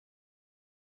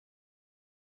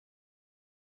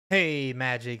Hey,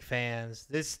 Magic fans.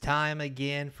 This time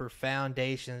again for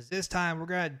Foundations. This time we're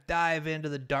going to dive into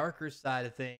the darker side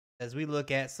of things as we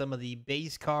look at some of the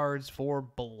base cards for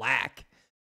Black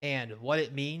and what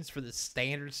it means for the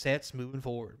standard sets moving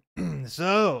forward.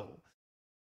 So,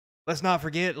 let's not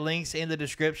forget links in the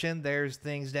description. There's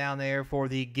things down there for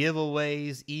the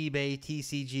giveaways, eBay,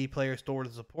 TCG player store to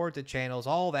support the channels,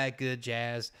 all that good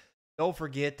jazz. Don't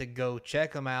forget to go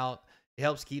check them out. It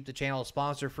helps keep the channel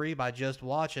sponsor free by just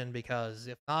watching, because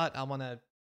if not, I'm gonna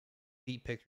beat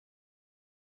pictures.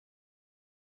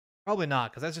 Probably not,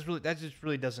 because that just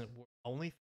really doesn't work.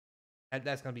 Only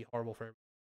that's gonna be horrible for everybody.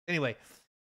 Anyway,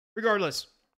 regardless,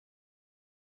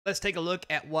 let's take a look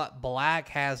at what Black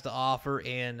has to offer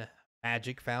in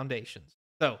Magic Foundations.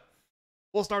 So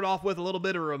we'll start off with a little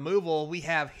bit of removal. We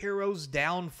have Hero's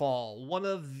Downfall, one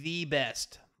of the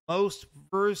best, most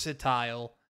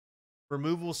versatile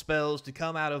removal spells to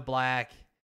come out of Black,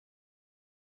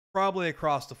 probably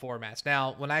across the formats.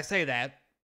 Now, when I say that,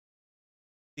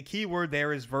 the key word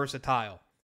there is versatile.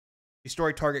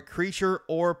 Destroy target creature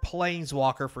or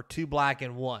planeswalker for 2 black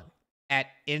and 1 at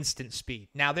instant speed.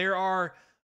 Now, there are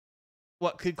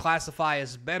what could classify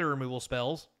as better removal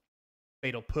spells,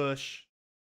 Fatal Push,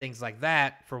 things like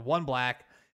that for 1 black,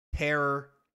 Terror,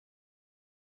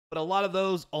 but a lot of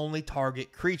those only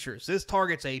target creatures. This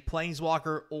targets a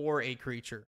planeswalker or a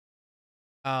creature.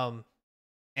 And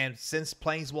since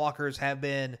planeswalkers have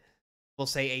been, we'll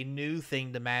say, a new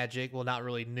thing to Magic, well, not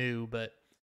really new, but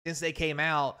since they came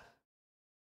out,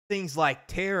 things like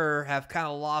Terror have kind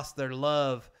of lost their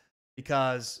love,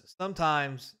 because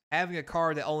sometimes having a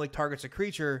card that only targets a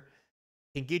creature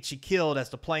can get you killed as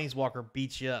the planeswalker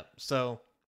beats you up. So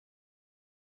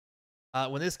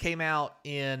when this came out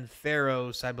in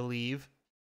Theros, I believe,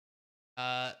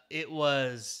 it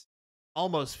was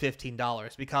almost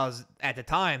 $15, because at the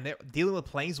time, dealing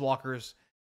with planeswalkers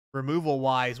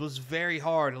removal-wise was very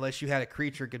hard unless you had a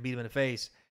creature that could beat them in the face.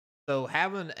 So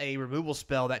having a removal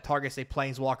spell that targets a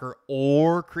planeswalker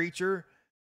or creature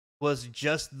was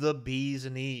just the bees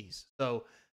and knees. So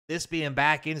this being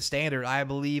back in standard, I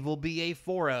believe will be a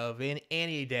 4 of in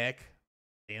any deck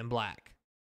in Black.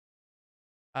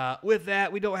 With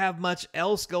that, we don't have much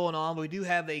else going on, but we do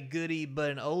have a goodie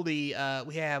but an oldie.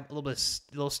 We have a little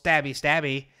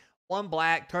stabby. 1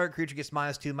 black, target creature gets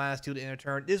 -2/-2 to enter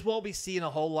turn. This won't be seeing a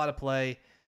whole lot of play,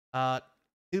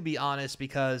 to be honest,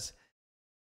 because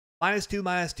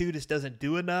 -2/-2 just doesn't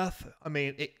do enough. I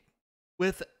mean,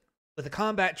 with a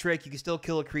combat trick, you can still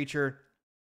kill a creature,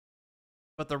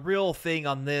 but the real thing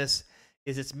on this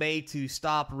is it's made to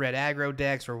stop red aggro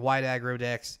decks or white aggro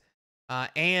decks,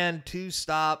 and to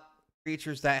stop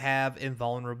creatures that have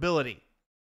invulnerability.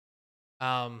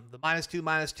 The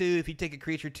 -2/-2, if you take a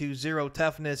creature to 0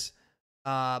 toughness,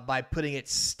 by putting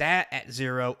its stat at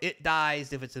 0, it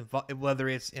dies if it's whether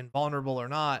it's invulnerable or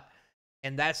not,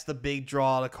 and that's the big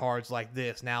draw to cards like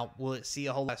this. Now, will it see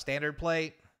a whole lot of standard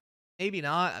play? Maybe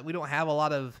not. We don't have a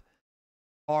lot of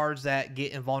cards that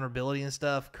get invulnerability and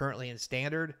stuff currently in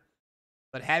standard.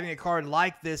 But having a card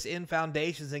like this in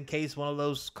Foundations, in case one of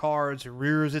those cards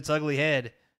rears its ugly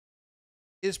head,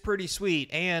 is pretty sweet.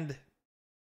 And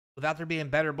without there being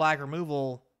better black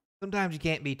removal, sometimes you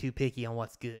can't be too picky on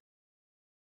what's good.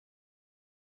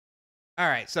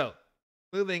 Alright, so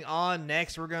moving on.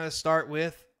 Next, we're going to start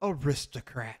with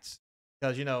Aristocrats,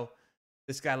 because, you know,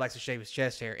 this guy likes to shave his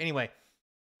chest hair. Anyway,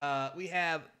 we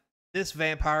have this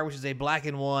vampire, which is a black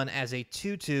and 1 as a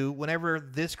 2/2. Whenever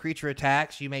this creature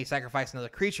attacks, you may sacrifice another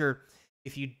creature.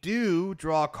 If you do,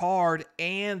 draw a card,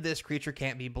 and this creature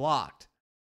can't be blocked.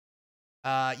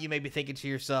 You may be thinking to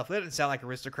yourself, that doesn't sound like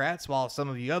Aristocrats, while some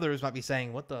of you others might be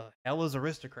saying, what the hell is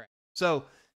Aristocrat? So,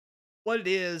 what it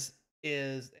is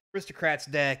Aristocrats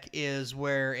deck is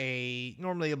where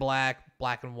normally a black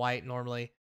and white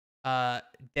normally,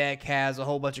 deck has a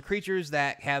whole bunch of creatures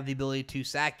that have the ability to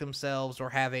sack themselves or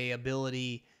have a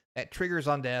ability that triggers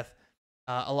on death,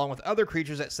 along with other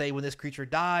creatures that say when a creature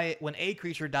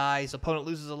dies, opponent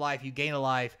loses a life, you gain a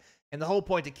life. And the whole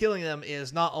point to killing them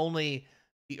is not only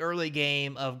the early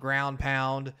game of ground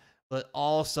pound, but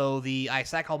also I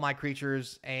sack all my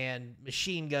creatures and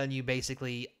machine gun you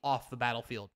basically off the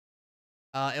battlefield.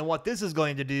 And what this is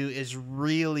going to do is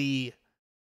really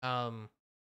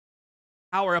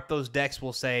power up those decks,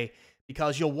 we'll say,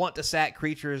 because you'll want to sack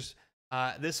creatures.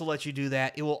 This will let you do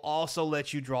that. It will also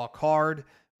let you draw a card,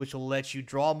 which will let you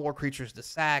draw more creatures to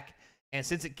sack. And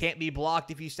since it can't be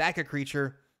blocked if you sack a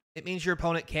creature, it means your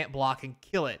opponent can't block and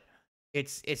kill it.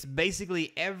 It's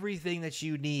basically everything that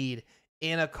you need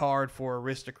in a card for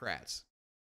Aristocrats.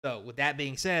 So, with that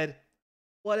being said,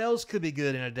 what else could be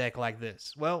good in a deck like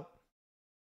this? Well,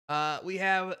 We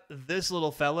have this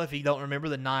little fella, if you don't remember,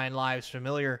 the 9 lives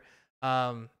familiar.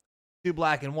 2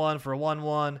 black and 1 for a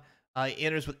 1/1. It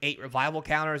enters with 8 revival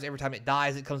counters. Every time it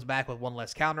dies, it comes back with 1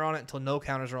 less counter on it until no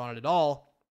counters are on it at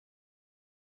all.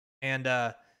 And,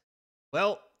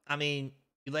 well, I mean,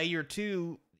 you lay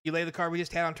the card we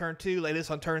just had on turn 2, lay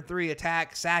this on turn 3,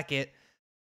 attack, sack it.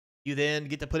 You then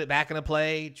get to put it back into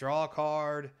play, draw a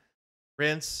card,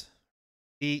 rinse,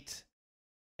 repeat.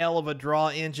 Hell of a draw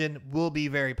engine, will be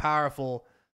very powerful.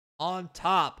 On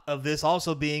top of this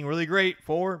also being really great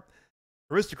for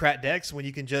aristocrat decks when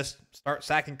you can just start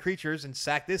sacking creatures and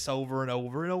sack this over and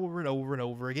over and over and over and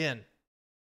over again.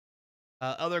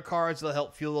 Other cards that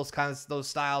help fuel those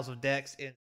styles of decks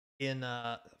in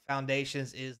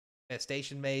Foundations is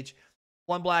Infestation Mage.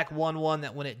 1 black, 1/1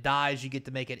 that when it dies, you get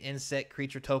to make an insect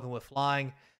creature token with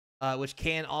flying, which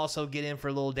can also get in for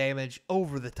a little damage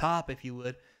over the top, if you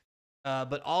would.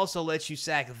 But also lets you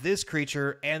sack this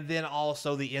creature and then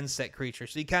also the insect creature.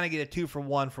 So you kind of get a 2 for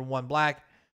 1 black.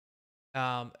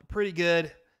 Pretty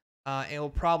good. And we'll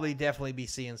probably definitely be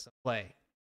seeing some play.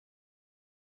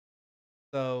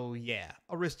 So yeah,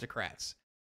 aristocrats.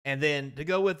 And then to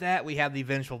go with that, we have the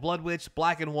Vengeful Blood Witch,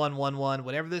 black and 1/1.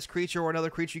 Whenever this creature or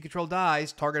another creature you control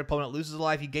dies, target opponent loses a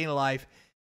life, you gain a life.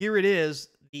 Here it is,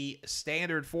 the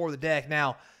standard for the deck.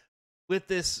 Now, with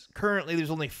this, currently,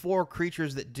 there's only 4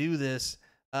 creatures that do this.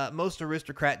 Most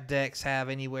aristocrat decks have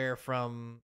anywhere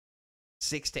from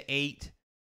 6 to 8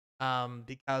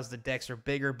 because the decks are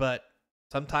bigger, but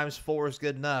sometimes 4 is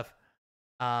good enough.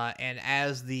 And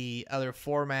as the other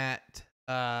format,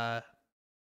 I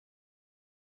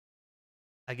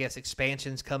guess,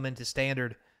 expansions come into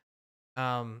standard,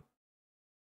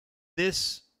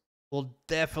 this will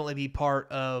definitely be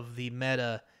part of the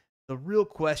meta. The real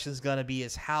question is going to be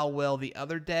is how well the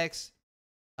other decks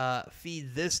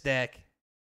feed this deck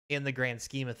in the grand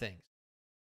scheme of things.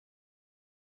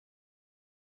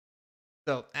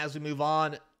 So as we move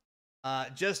on,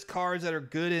 just cards that are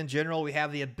good in general, we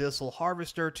have the Abyssal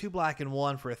Harvester, 2 black and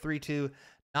 1 for a 3/2.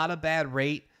 Not a bad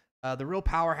rate. The real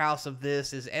powerhouse of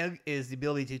this is the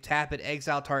ability to tap it,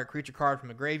 exile target creature card from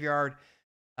a graveyard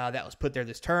that was put there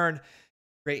this turn.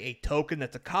 Create a token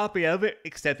that's a copy of it,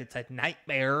 except it's a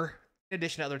nightmare. In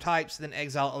addition to other types, then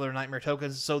exile other nightmare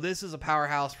tokens. So this is a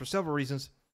powerhouse for several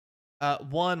reasons.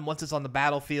 One, once it's on the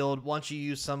battlefield, once you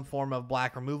use some form of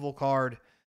black removal card,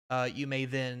 you may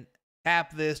then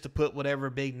tap this to put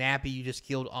whatever big nappy you just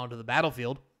killed onto the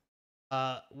battlefield,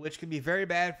 which can be very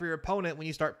bad for your opponent when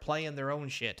you start playing their own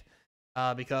shit,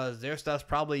 because their stuff's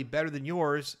probably better than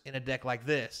yours in a deck like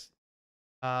this.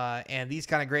 And these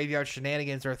kind of graveyard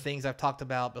shenanigans are things I've talked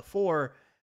about before,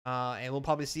 and we'll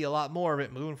probably see a lot more of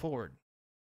it moving forward.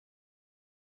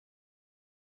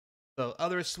 So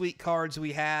other sweet cards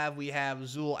we have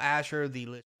Zul Asher, the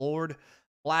Lich Lord,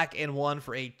 black and 1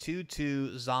 for a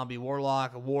 2/2 zombie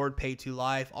warlock, ward, pay 2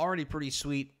 life. Already pretty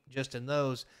sweet just in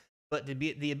those. But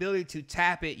the ability to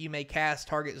tap it, you may cast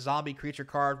target zombie creature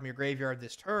card from your graveyard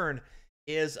this turn,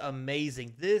 is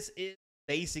amazing. This is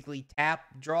basically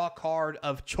tap, draw card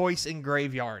of choice in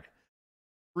graveyard.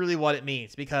 Really what it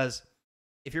means, because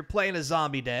if you're playing a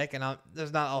zombie deck, and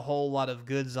there's not a whole lot of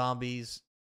good zombies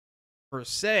per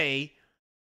se,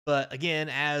 but again,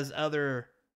 as other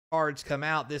cards come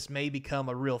out, this may become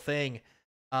a real thing.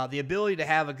 The ability to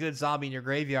have a good zombie in your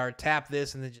graveyard, tap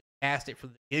this, and then just cast it for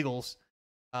the giggles,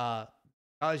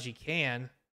 because you can,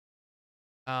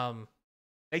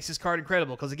 makes this card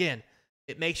incredible. Because again,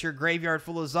 it makes your graveyard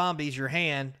full of zombies your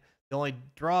hand. The only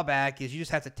drawback is you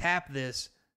just have to tap this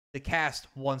to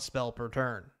cast 1 spell per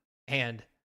turn, and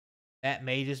that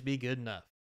may just be good enough.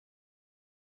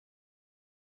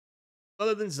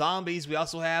 Other than zombies, we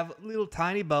also have little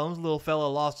tiny bones. Little fella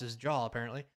lost his jaw,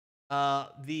 apparently.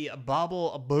 The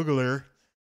Bobble Boogler.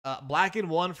 Black and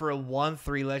 1 for a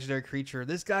 1/3 legendary creature.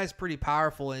 This guy's pretty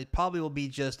powerful, and it probably will be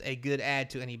just a good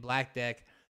add to any black deck.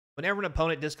 Whenever an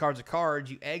opponent discards a card,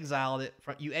 you exile it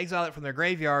from their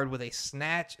graveyard with a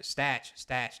stash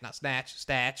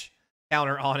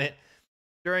counter on it.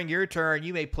 During your turn,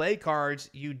 you may play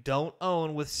cards you don't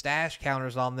own with stash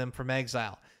counters on them from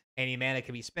exile. Any mana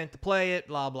can be spent to play it,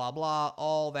 blah, blah, blah,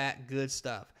 all that good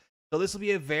stuff. So this will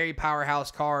be a very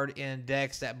powerhouse card in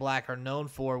decks that black are known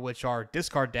for, which are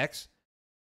discard decks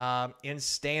in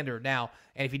standard. Now,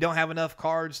 and if you don't have enough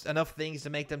things to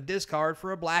make them discard,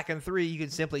 for a black and 3, you can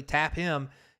simply tap him,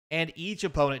 and each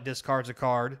opponent discards a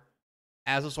card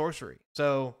as a sorcery.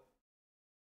 So,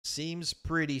 seems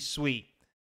pretty sweet.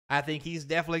 I think he's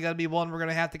definitely going to be one we're going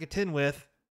to have to contend with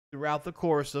throughout the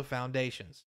course of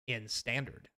Foundations, in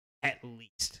standard, at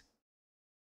least.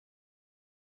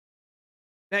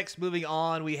 Next, moving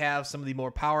on, we have some of the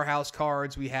more powerhouse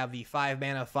cards. We have the 5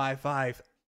 mana 5/5,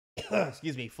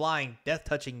 excuse me, flying death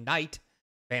touching knight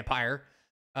vampire.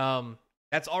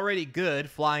 That's already good.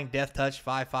 Flying death touch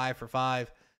 5/5 for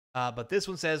 5. But this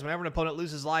one says whenever an opponent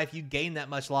loses life, you gain that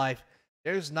much life.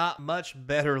 There's not much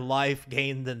better life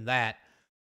gain than that.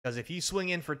 Because if you swing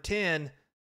in for 10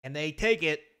 and they take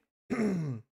it,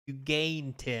 you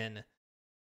gain 10.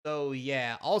 So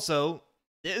yeah. Also,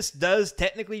 this does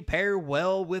technically pair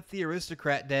well with the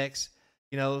aristocrat decks.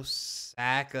 You know,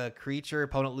 sack a creature,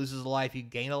 opponent loses a life, you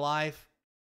gain a life.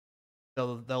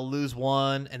 So they'll lose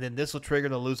one, and then this will trigger,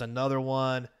 they'll lose another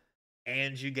one,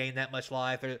 and you gain that much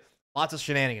life. There's lots of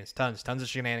shenanigans, tons of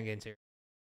shenanigans here.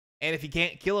 And if you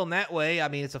can't kill them that way, I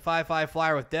mean, it's a 5/5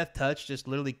 flyer with death touch, just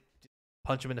literally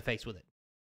punch him in the face with it.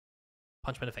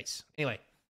 Punch him in the face. Anyway.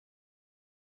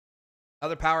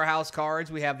 Other powerhouse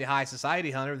cards, we have the High Society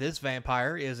Hunter. This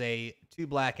vampire is a 2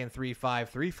 black and 3/5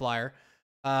 flyer.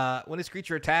 When this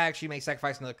creature attacks, you may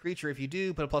sacrifice another creature. If you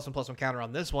do, put a +1/+1 counter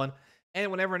on this one. And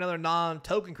whenever another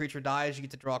non-token creature dies, you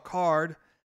get to draw a card.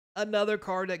 Another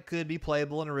card that could be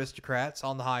playable in Aristocrats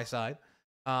on the high side.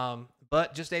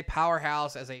 But just a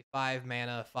powerhouse as a 5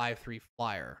 mana 5/3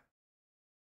 flyer.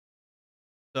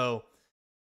 So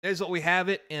there's what we have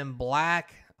it in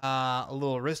black. A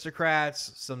little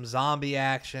Aristocrats, some zombie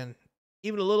action,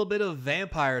 even a little bit of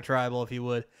Vampire Tribal, if you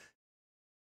would.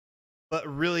 But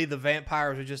really, the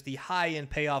Vampires are just the high-end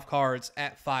payoff cards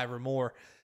at 5 or more.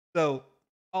 So,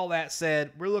 all that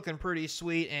said, we're looking pretty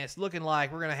sweet, and it's looking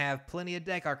like we're going to have plenty of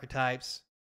deck archetypes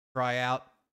try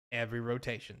out every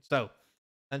rotation. So,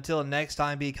 until next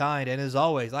time, be kind, and as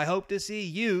always, I hope to see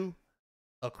you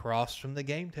across from the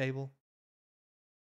game table.